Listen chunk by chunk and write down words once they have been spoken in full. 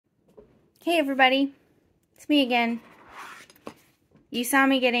Hey everybody, it's me again. You saw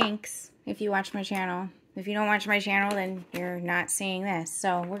me get inks if you watch my channel. If you don't watch my channel, then you're not seeing this,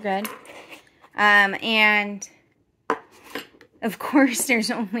 so we're good. And of course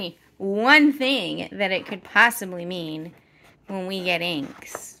there's only one thing that it could possibly mean when we get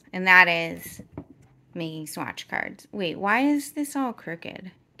inks, and that is making swatch cards. Wait, why is this all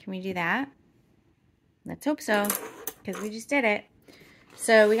crooked? Can we do that? Let's hope so, because we just did it.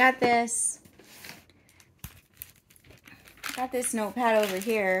 So we got this. Got this notepad over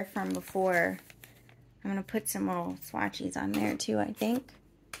here from before. I'm going to put some little swatchies on there too, I think.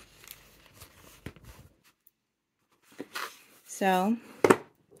 So,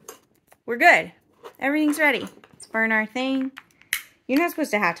 we're good. Everything's ready. Let's burn our thing. You're not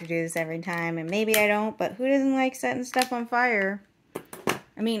supposed to have to do this every time, and maybe I don't, but who doesn't like setting stuff on fire?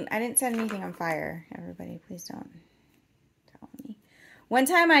 I mean, I didn't set anything on fire. Everybody, please don't tell me. One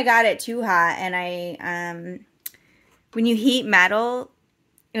time I got it too hot, and when you heat metal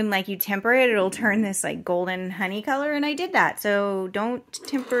and like you temper it, it'll turn this like golden honey color, and I did that. So don't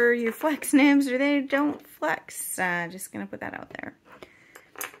temper your flex nibs or they don't flex. Just gonna put that out there.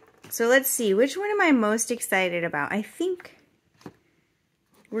 So let's see, which one am I most excited about? I think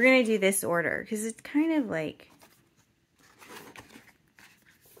we're gonna do this order because it's kind of like,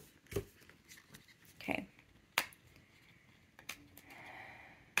 okay.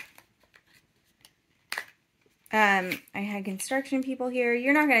 I had construction people here.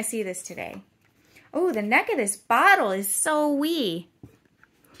 You're not going to see this today. Oh, the neck of this bottle is so wee.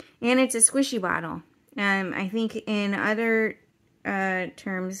 And it's a squishy bottle. I think in other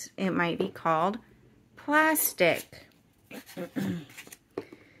terms, it might be called plastic.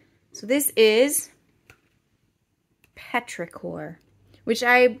 So this is Petrichor, which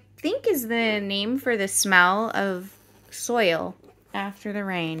I think is the name for the smell of soil after the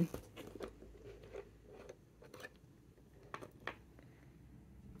rain.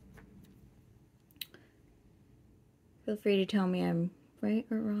 Feel free to tell me I'm right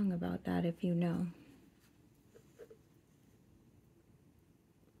or wrong about that if you know.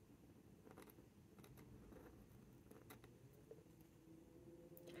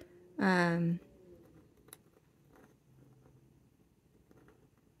 I'm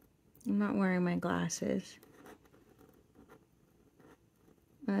not wearing my glasses.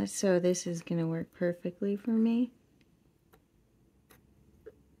 So this is going to work perfectly for me.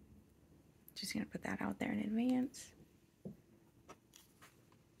 Just going to put that out there in advance.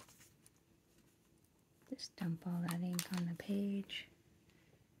 Just dump all that ink on the page.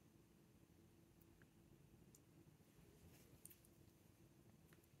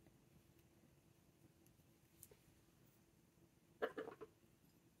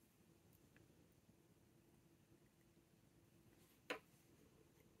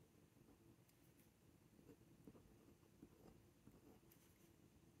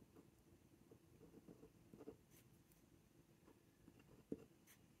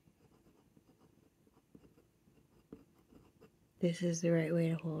 This is the right way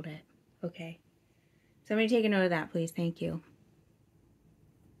to hold it. Okay. Somebody take a note of that, please. Thank you.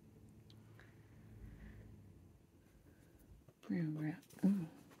 Oh,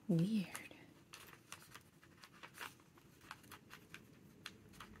 weird.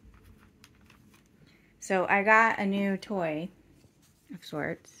 So I got a new toy of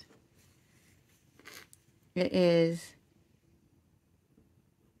sorts. It is,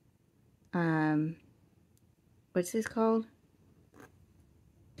 what's this called?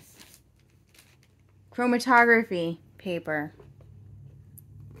 Chromatography paper.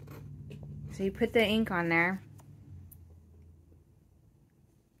 So you put the ink on there.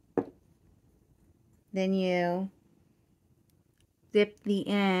 Then you dip the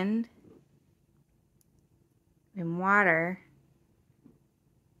end in water.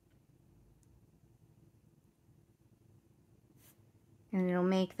 And it'll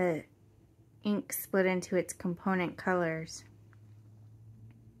make the ink split into its component colors.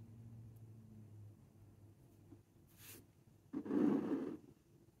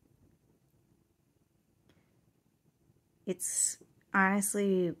 It's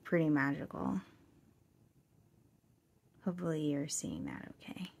honestly pretty magical. Hopefully you're seeing that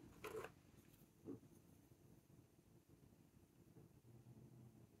okay.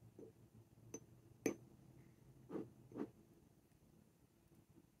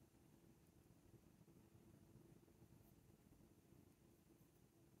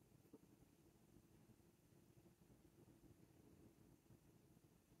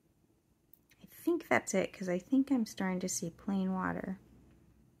 I think that's it, because I think I'm starting to see plain water.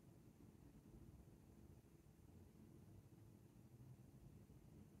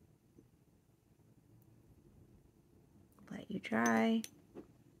 let you dry.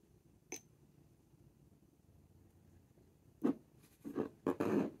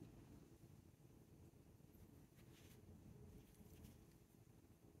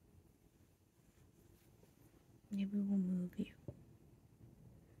 Maybe we'll move you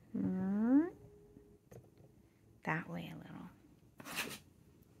that way a little.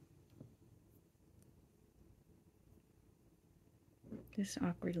 This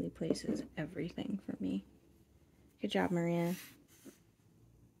awkwardly places everything for me. Good job, Maria.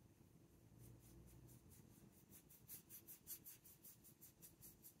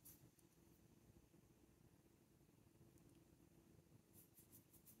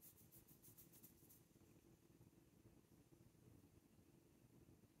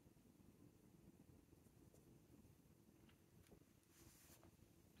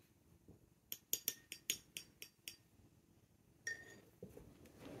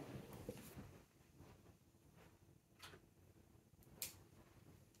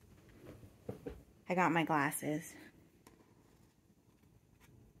 I got my glasses.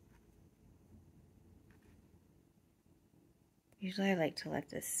 Usually I like to let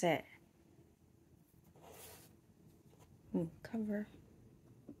this sit. Ooh, cover.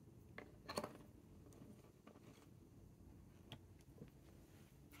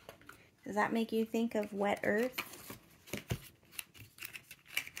 Does that make you think of wet earth?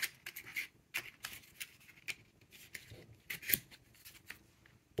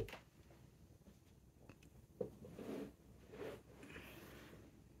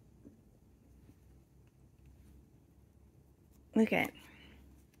 Look at it.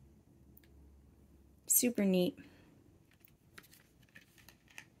 Super neat.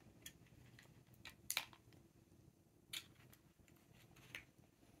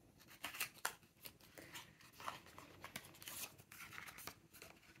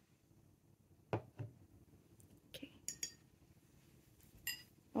 Okay.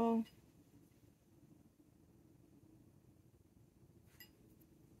 Oh.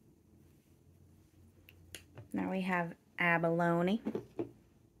 Now we have abalone.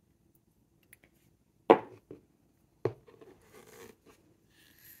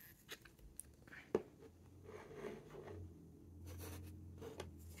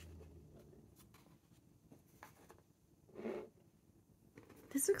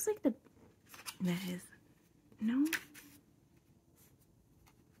 This looks like the, that is, no?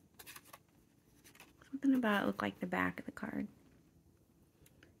 Something about it looked like the back of the card.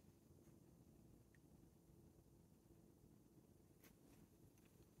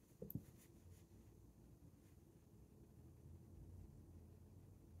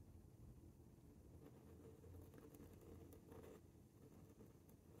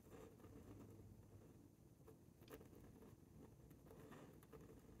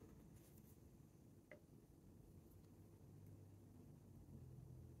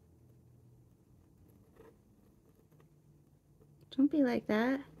 Don't be like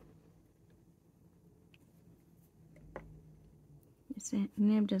that. This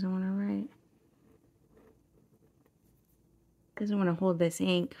nib doesn't want to write. Doesn't want to hold this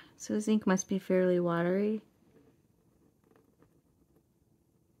ink. So this ink must be fairly watery.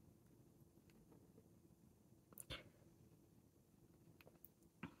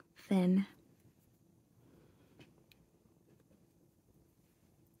 Thin.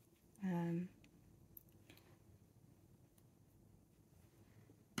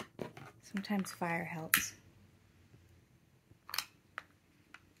 Sometimes fire helps.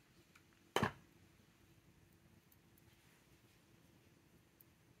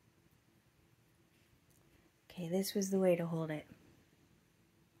 Okay, this was the way to hold it.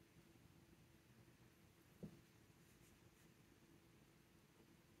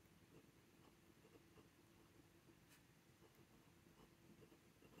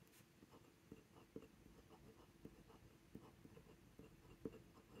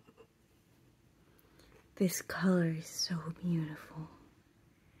 This color is so beautiful.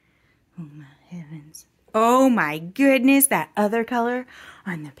 Oh my heavens. Oh my goodness, that other color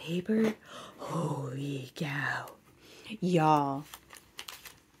on the paper. Holy cow. Y'all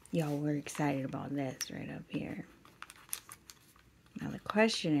were excited about this right up here. Now the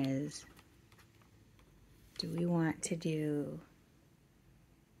question is, do we want to do...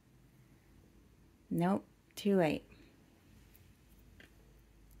 Nope, too late.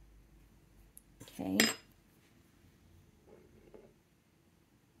 Okay.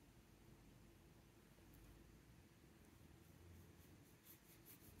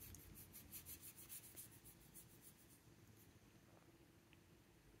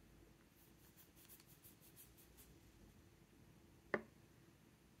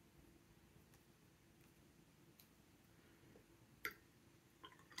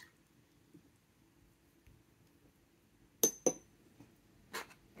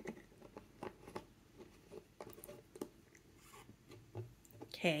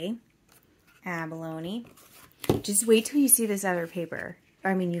 Okay. Abalone. Just wait till you see this other paper.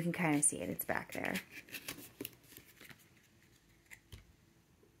 I mean, you can kind of see it. It's back there.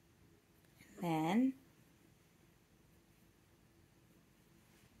 And then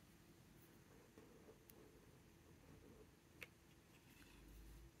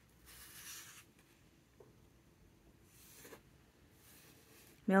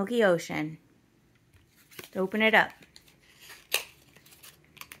Milky Ocean. Open it up.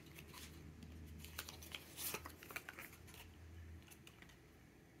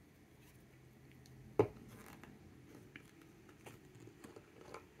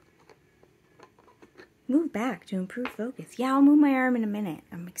 Move back to improve focus. Yeah, I'll move my arm in a minute.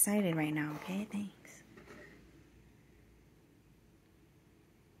 I'm excited right now, okay? Thanks.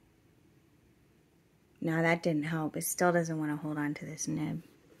 No, that didn't help. It still doesn't want to hold on to this nib.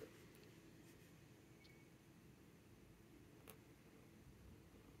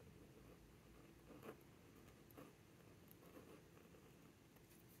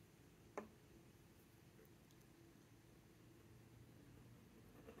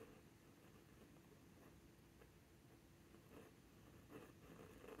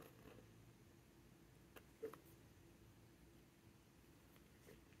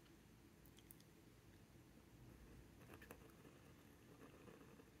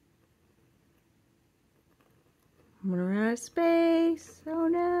 I'm gonna run out of space. Oh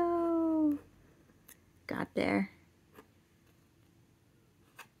no. Got there.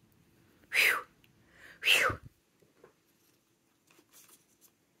 Phew. Phew.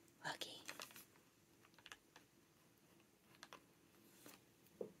 Lucky.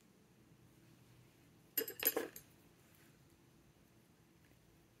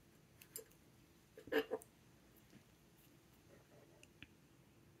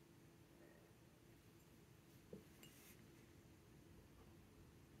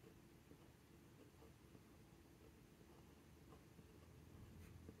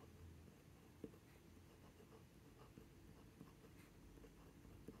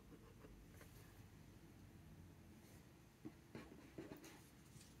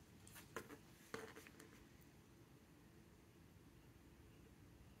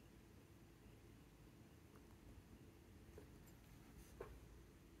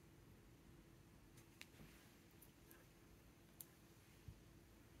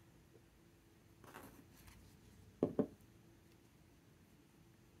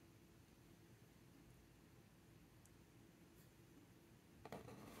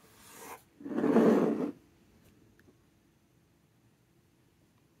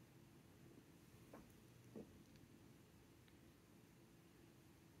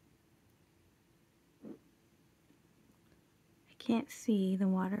 Can't see the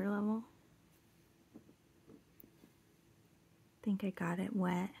water level. Think I got it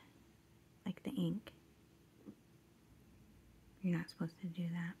wet, like the ink. You're not supposed to do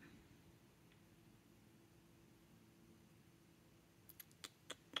that.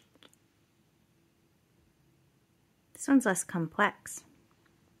 This one's less complex.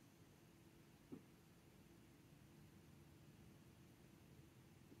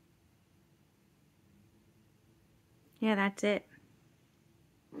 Yeah, that's it.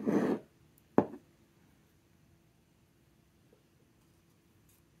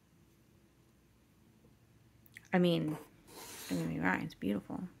 I mean, don't get me wrong, it's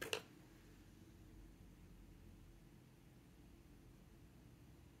beautiful.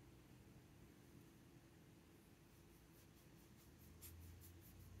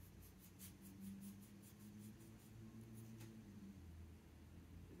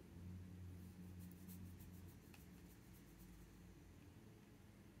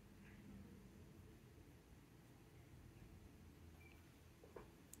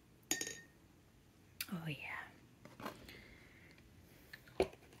 Oh yeah.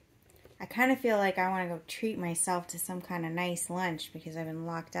 I kind of feel like I want to go treat myself to some kind of nice lunch because I've been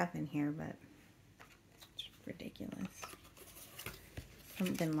locked up in here, but it's ridiculous. I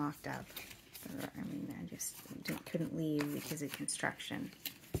haven't been locked up. I mean, I just couldn't leave because of construction.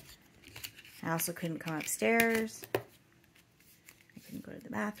 I also couldn't come upstairs. I couldn't go to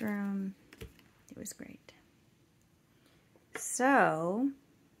the bathroom. It was great. So,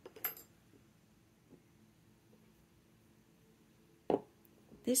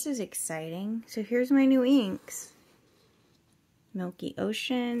 this is exciting. So here's my new inks. Milky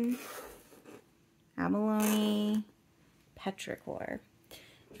Ocean, Abalone, Petrichor.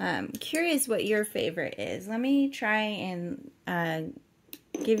 Curious what your favorite is. Let me try and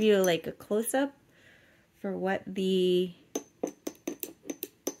give you like a close-up for what the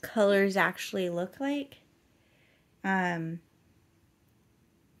colors actually look like.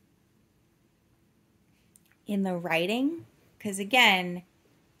 in the writing, because again,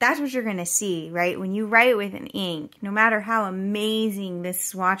 that's what you're going to see, right? When you write with an ink, no matter how amazing this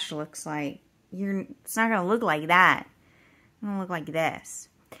swatch looks like, it's not going to look like that. It's going to look like this.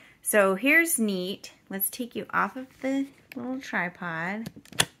 So here's neat. Let's take you off of the little tripod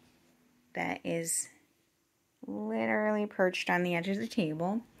that is literally perched on the edge of the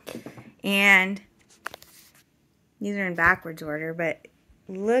table. And these are in backwards order, but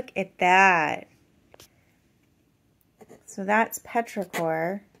look at that. So that's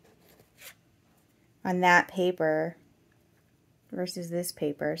Petrichor on that paper versus this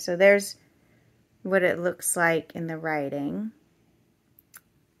paper. So there's what it looks like in the writing.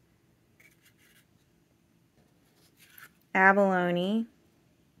 Abalone.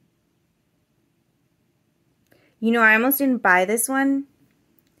 You know, I almost didn't buy this one,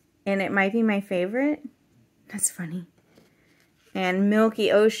 and it might be my favorite. That's funny. And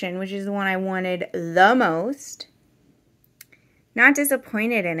Milky Ocean, which is the one I wanted the most. Not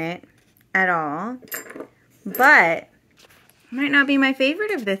disappointed in it at all, but might not be my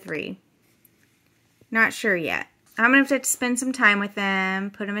favorite of the three. Not sure yet. I'm going to have to spend some time with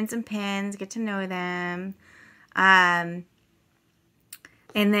them, put them in some pins, get to know them. And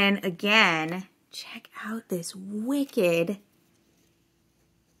then again, check out this wicked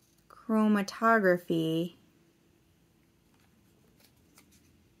chromatography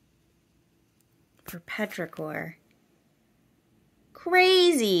for Petrichor.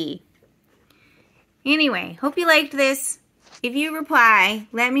 Crazy. Anyway, hope you liked this. If you reply,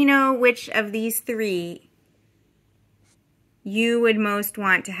 let me know which of these three you would most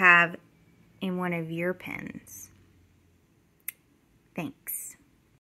want to have in one of your pens. Thanks.